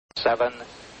7,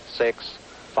 6,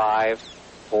 5,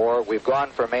 4. We've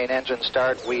gone for main engine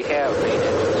start. We have main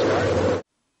engine start.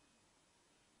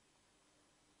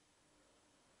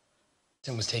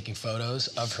 And was taking photos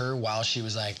of her while she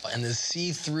was like in this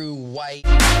see-through white.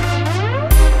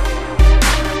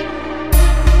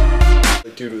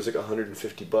 Like, dude, it was like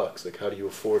 $150. Like, how do you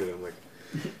afford it? I'm like,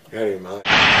 you're out of your mind.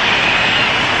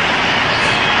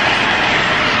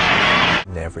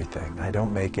 Everything. I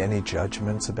don't make any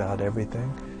judgments about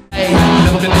everything. Why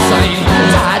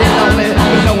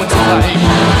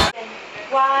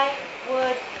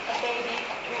would a baby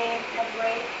dream of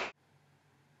rape?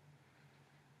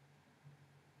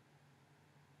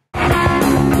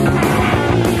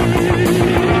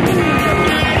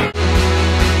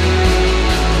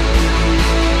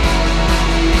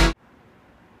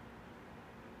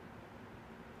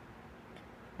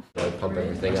 Pump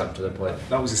everything up to the point.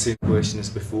 That was the same question as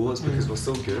before. It's because we're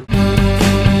so good.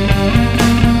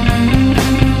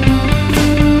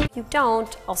 If you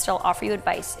don't, I'll still offer you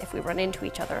advice if we run into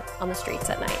each other on the streets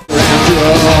at night.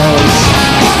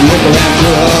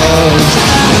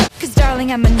 Cause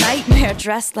darling, I'm a nightmare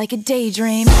dressed like a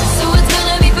daydream. So it's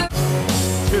gonna be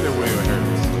Get away with her.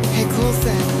 Hey, cool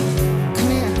thing. Come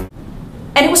here.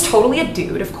 And it was totally a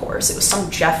dude, of course. It was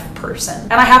some Jeff person.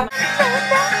 And I have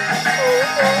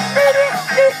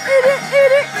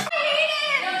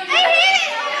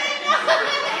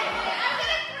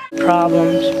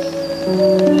problems.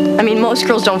 I mean, most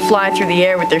girls don't fly through the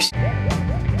air with their...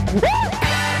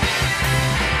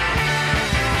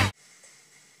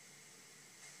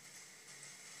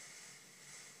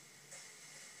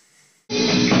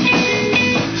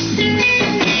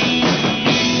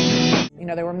 You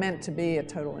know, they were meant to be a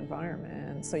total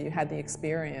environment, so you had the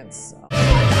experience.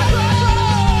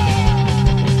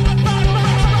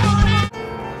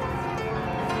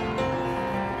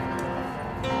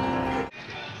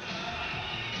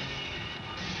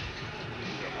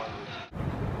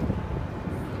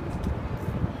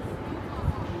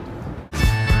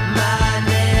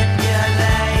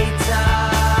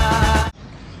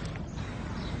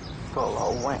 Got a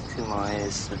lot of wax in my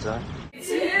ears today.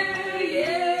 to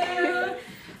you.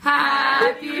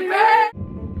 Happy birthday.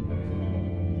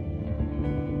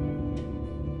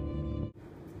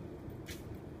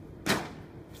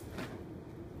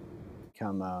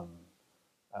 Come How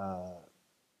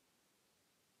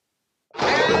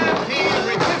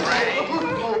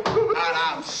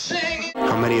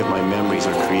many of my memories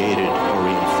are created or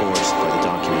reinforced by the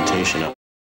documentation of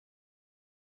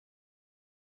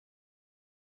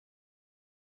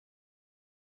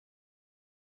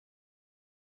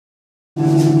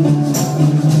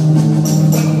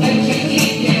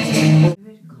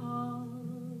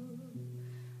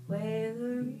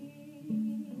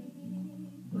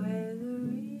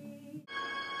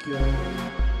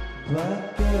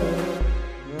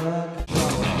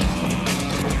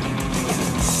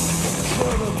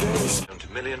Known to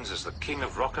millions as the king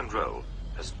of rock and roll,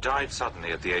 has died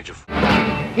suddenly at the age of...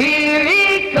 Here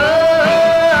he comes.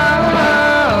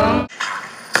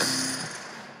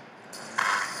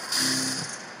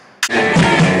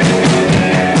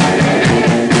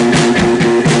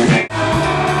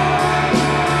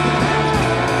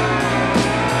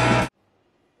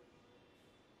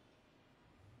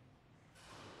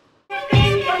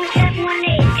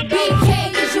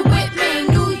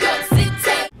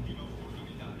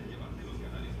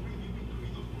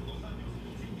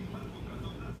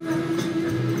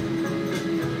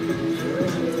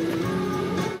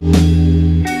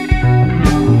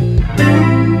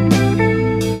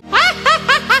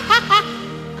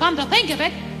 Come to think of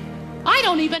it, I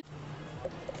don't even...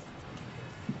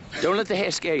 Don't let the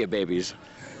hair scare you, babies.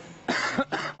 I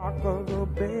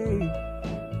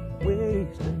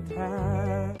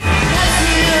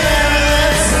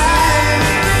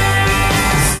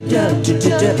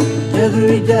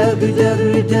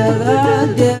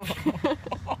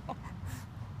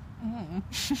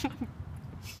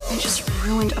just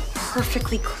ruined a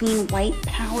perfectly clean white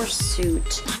power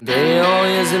suit. They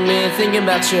always in me thinking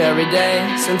about you every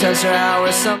day. Sometimes for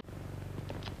hours, some...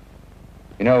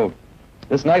 You know,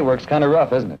 this night work's kind of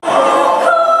rough, isn't it?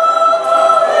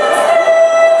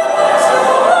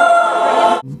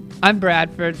 I'm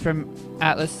Bradford from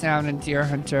Atlas Sound and Deer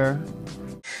Hunter. I'm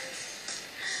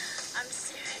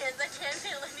serious, I can't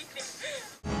feel anything.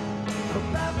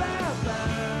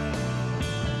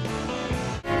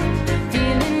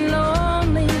 Feeling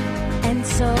lonely and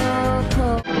so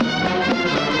cold.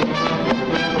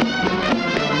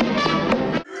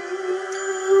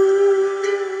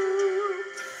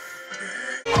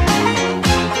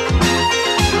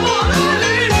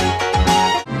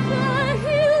 The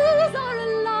hills are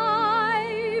alive.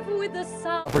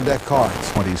 Upper deck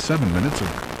cards. 27 minutes of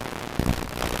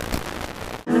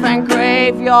And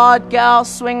graveyard girl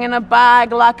swinging a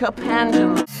bag like a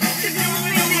pendulum.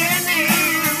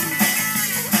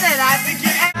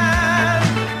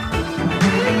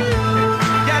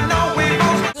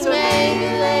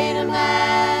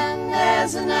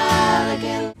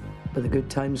 But the good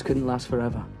times couldn't last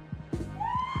forever.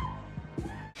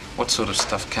 What sort of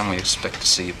stuff can we expect to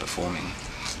see you performing?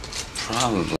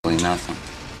 Probably nothing.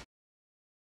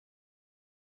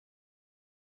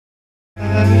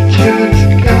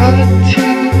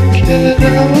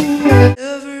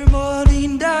 Every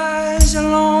morning dies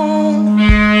alone.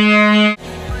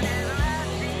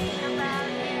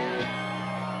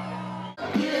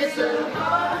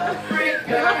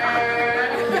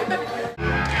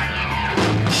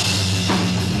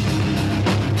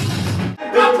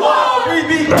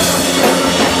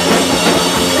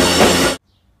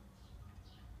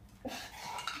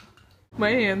 My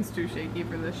hand's too shaky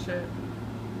for this shit.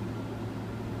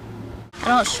 I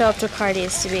don't show up to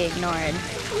parties to be ignored.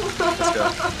 Let's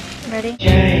go. Ready?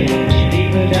 Change,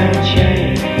 people don't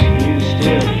change. You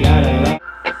still gotta love.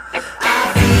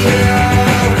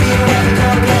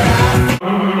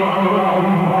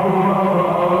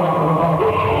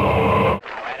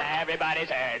 When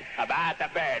everybody's heard about the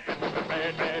bird, the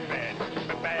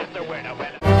bird's a winner.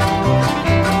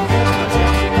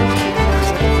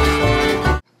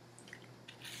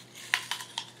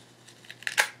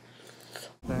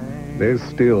 There's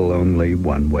still only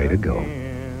one way to go.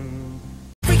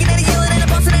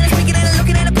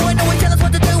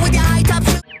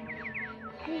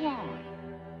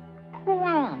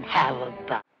 Have a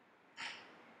bite.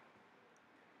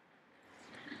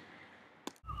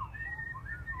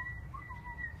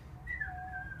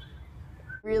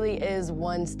 Really is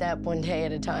one step, one day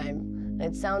at a time.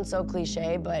 It sounds so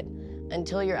cliche, but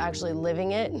until you're actually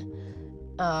living it,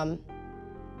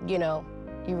 you know,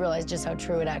 you realize just how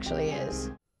true it actually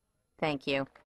is. Thank you.